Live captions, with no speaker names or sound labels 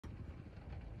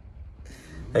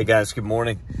Hey guys, good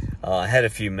morning. I had a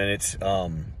few minutes,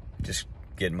 just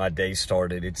getting my day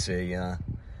started. It's a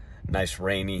nice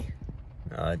rainy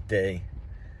day,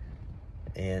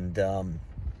 and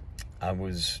I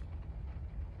was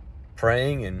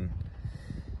praying and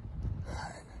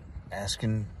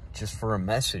asking just for a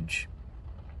message,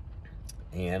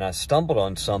 and I stumbled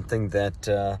on something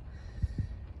that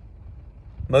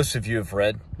most of you have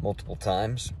read multiple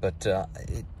times, but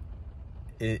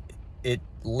it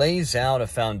lays out a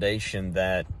foundation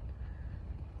that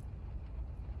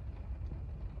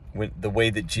when the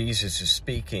way that Jesus is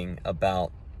speaking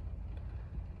about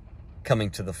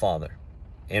coming to the Father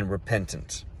and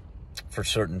repentance for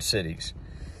certain cities.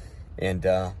 And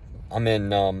I'm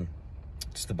in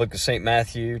it's the book of St.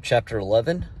 Matthew, chapter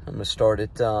 11. I'm going to start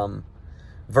at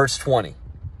verse 20.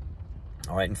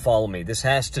 All right, and follow me. This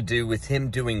has to do with him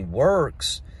doing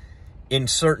works in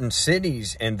certain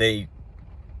cities, and they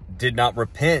did not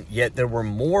repent, yet there were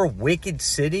more wicked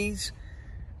cities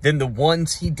than the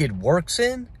ones he did works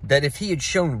in, that if he had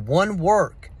shown one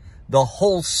work, the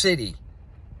whole city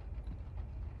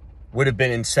would have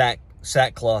been in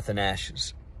sackcloth and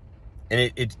ashes.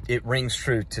 And it rings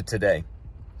true to today.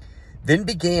 Then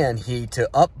began he to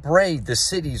upbraid the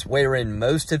cities wherein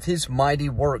most of his mighty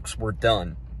works were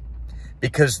done,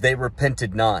 because they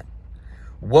repented not.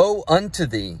 Woe unto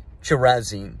thee,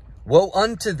 Chorazin! Woe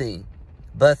unto thee,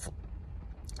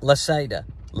 Bethsaida!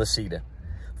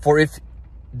 For if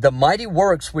the mighty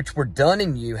works which were done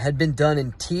in you had been done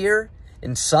in Tyre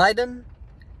and Sidon,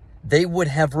 they would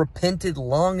have repented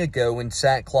long ago in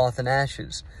sackcloth and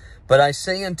ashes. But I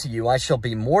say unto you, I shall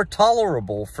be more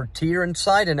tolerable for Tyre and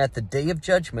Sidon at the day of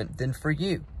judgment than for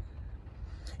you.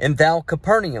 And thou,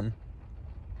 Capernaum,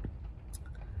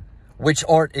 which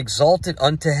art exalted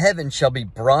unto heaven, shall be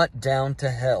brought down to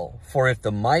hell. For if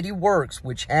the mighty works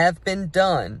which have been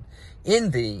done in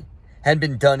thee had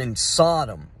been done in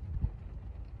Sodom,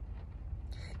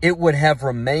 it would have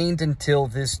remained until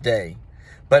this day.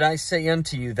 But I say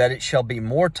unto you that it shall be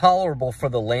more tolerable for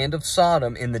the land of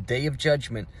Sodom in the day of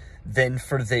judgment than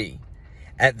for thee.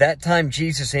 At that time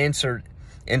Jesus answered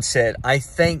and said, I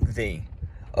thank thee,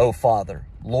 O Father,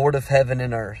 Lord of heaven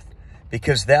and earth,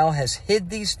 because thou hast hid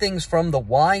these things from the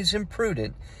wise and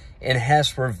prudent, and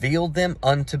hast revealed them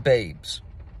unto babes.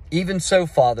 Even so,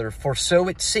 Father, for so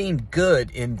it seemed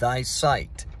good in thy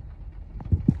sight.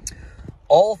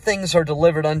 All things are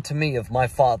delivered unto me of my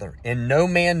Father, and no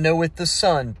man knoweth the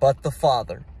Son but the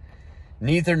Father.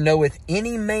 Neither knoweth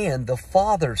any man the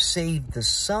Father save the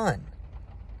Son,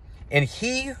 and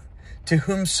he to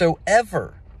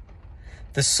whomsoever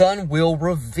the Son will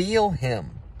reveal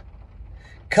him.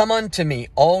 Come unto me,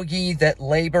 all ye that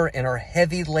labor and are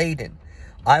heavy laden,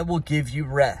 I will give you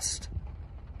rest.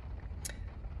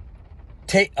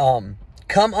 Come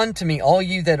unto me, all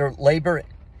you that are labor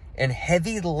and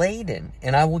heavy laden,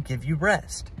 and I will give you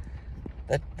rest.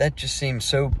 That just seems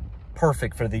so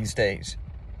perfect for these days.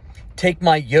 Take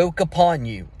my yoke upon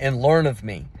you and learn of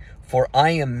me, for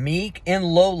I am meek and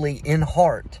lowly in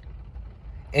heart,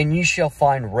 and ye shall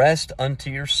find rest unto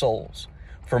your souls.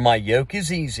 For my yoke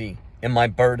is easy and my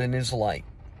burden is light.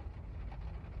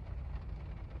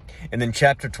 And then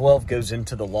chapter 12 goes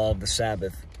into the law of the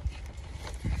Sabbath.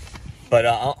 But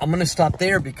I'm going to stop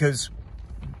there, because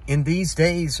in these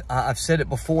days, I've said it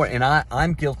before, and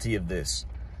I'm guilty of this.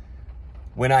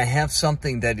 When I have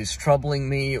something that is troubling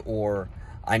me or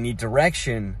I need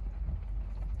direction,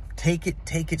 take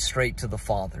it straight to the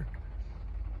Father.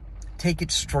 Take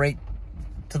it straight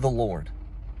to the Lord.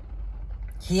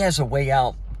 He has a way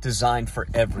out designed for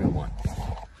everyone.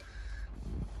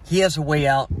 He has a way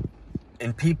out,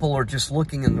 and people are just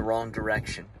looking in the wrong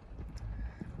direction.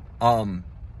 I'll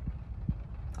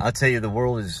tell you, the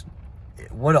world is,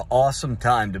 what an awesome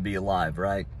time to be alive,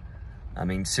 right? I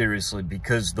mean, seriously,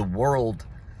 because the world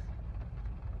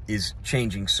is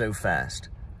changing so fast.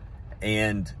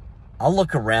 And I'll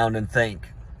look around and think,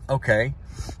 okay,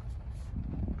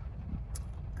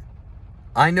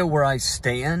 I know where I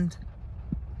stand,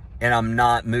 and I'm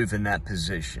not moving that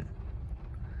position.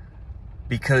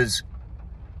 Because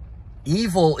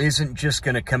evil isn't just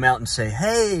going to come out and say,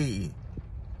 hey,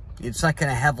 it's not going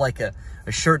to have like a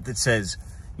shirt that says,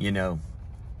 you know,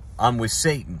 I'm with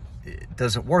Satan. It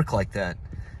doesn't work like that.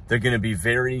 They're going to be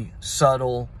very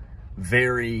subtle,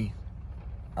 very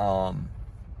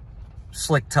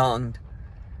slick-tongued.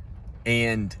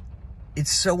 And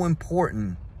it's so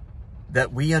important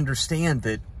that we understand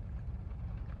that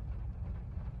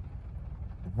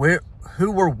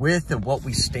who we're with and what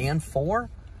we stand for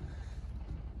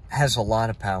has a lot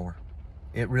of power.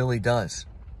 It really does.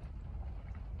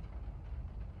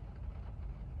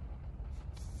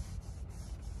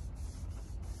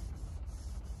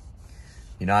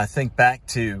 You know, I think back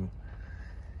to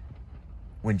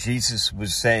when Jesus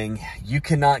was saying, you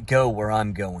cannot go where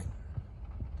I'm going.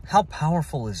 How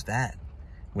powerful is that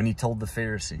when he told the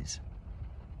Pharisees?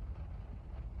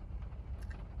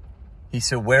 He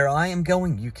said, where I am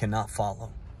going, you cannot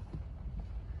follow.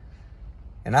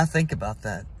 And I think about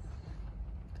that.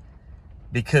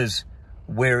 Because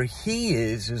where he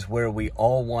is where we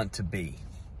all want to be.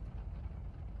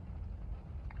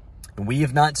 And we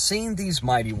have not seen these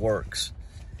mighty works.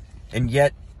 And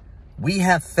yet we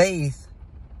have faith.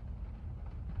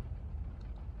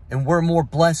 And we're more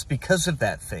blessed because of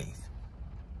that faith.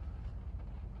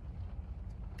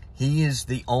 He is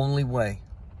the only way.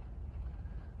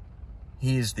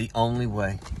 He is the only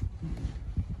way.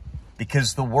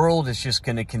 Because the world is just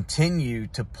going to continue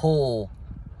to pull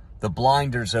the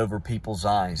blinders over people's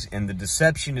eyes. And the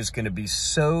deception is going to be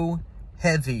so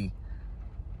heavy,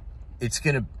 it's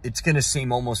going to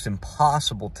seem almost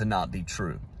impossible to not be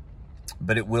true.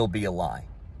 But it will be a lie.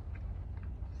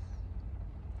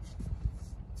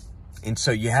 And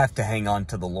so you have to hang on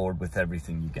to the Lord with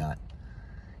everything you got.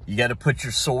 You got to put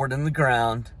your sword in the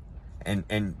ground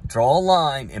and draw a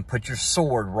line and put your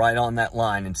sword right on that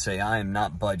line and say, I am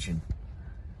not budging.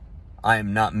 I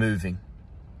am not moving.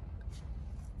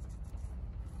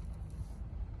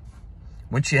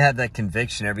 Once you have that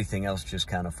conviction, everything else just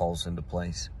kind of falls into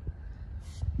place.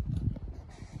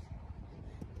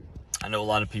 I know a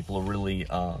lot of people are really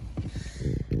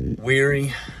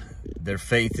weary. Their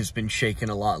faith has been shaken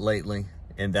a lot lately,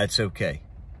 and that's okay.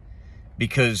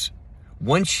 Because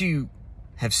once you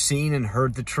have seen and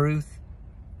heard the truth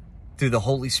through the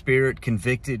Holy Spirit,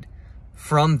 convicted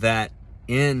from that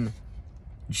in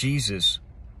Jesus,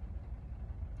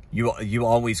 you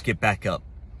always get back up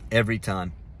every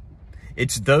time.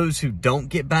 It's those who don't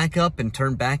get back up and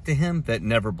turn back to him that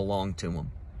never belong to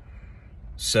him.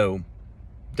 So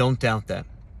don't doubt that.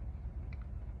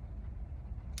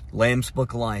 Lamb's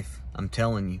Book of Life. I'm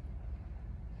telling you.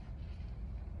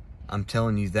 I'm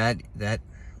telling you that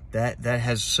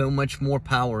has so much more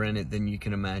power in it than you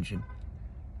can imagine.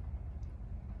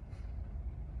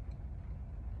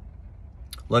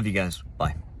 Love you guys.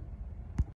 Bye.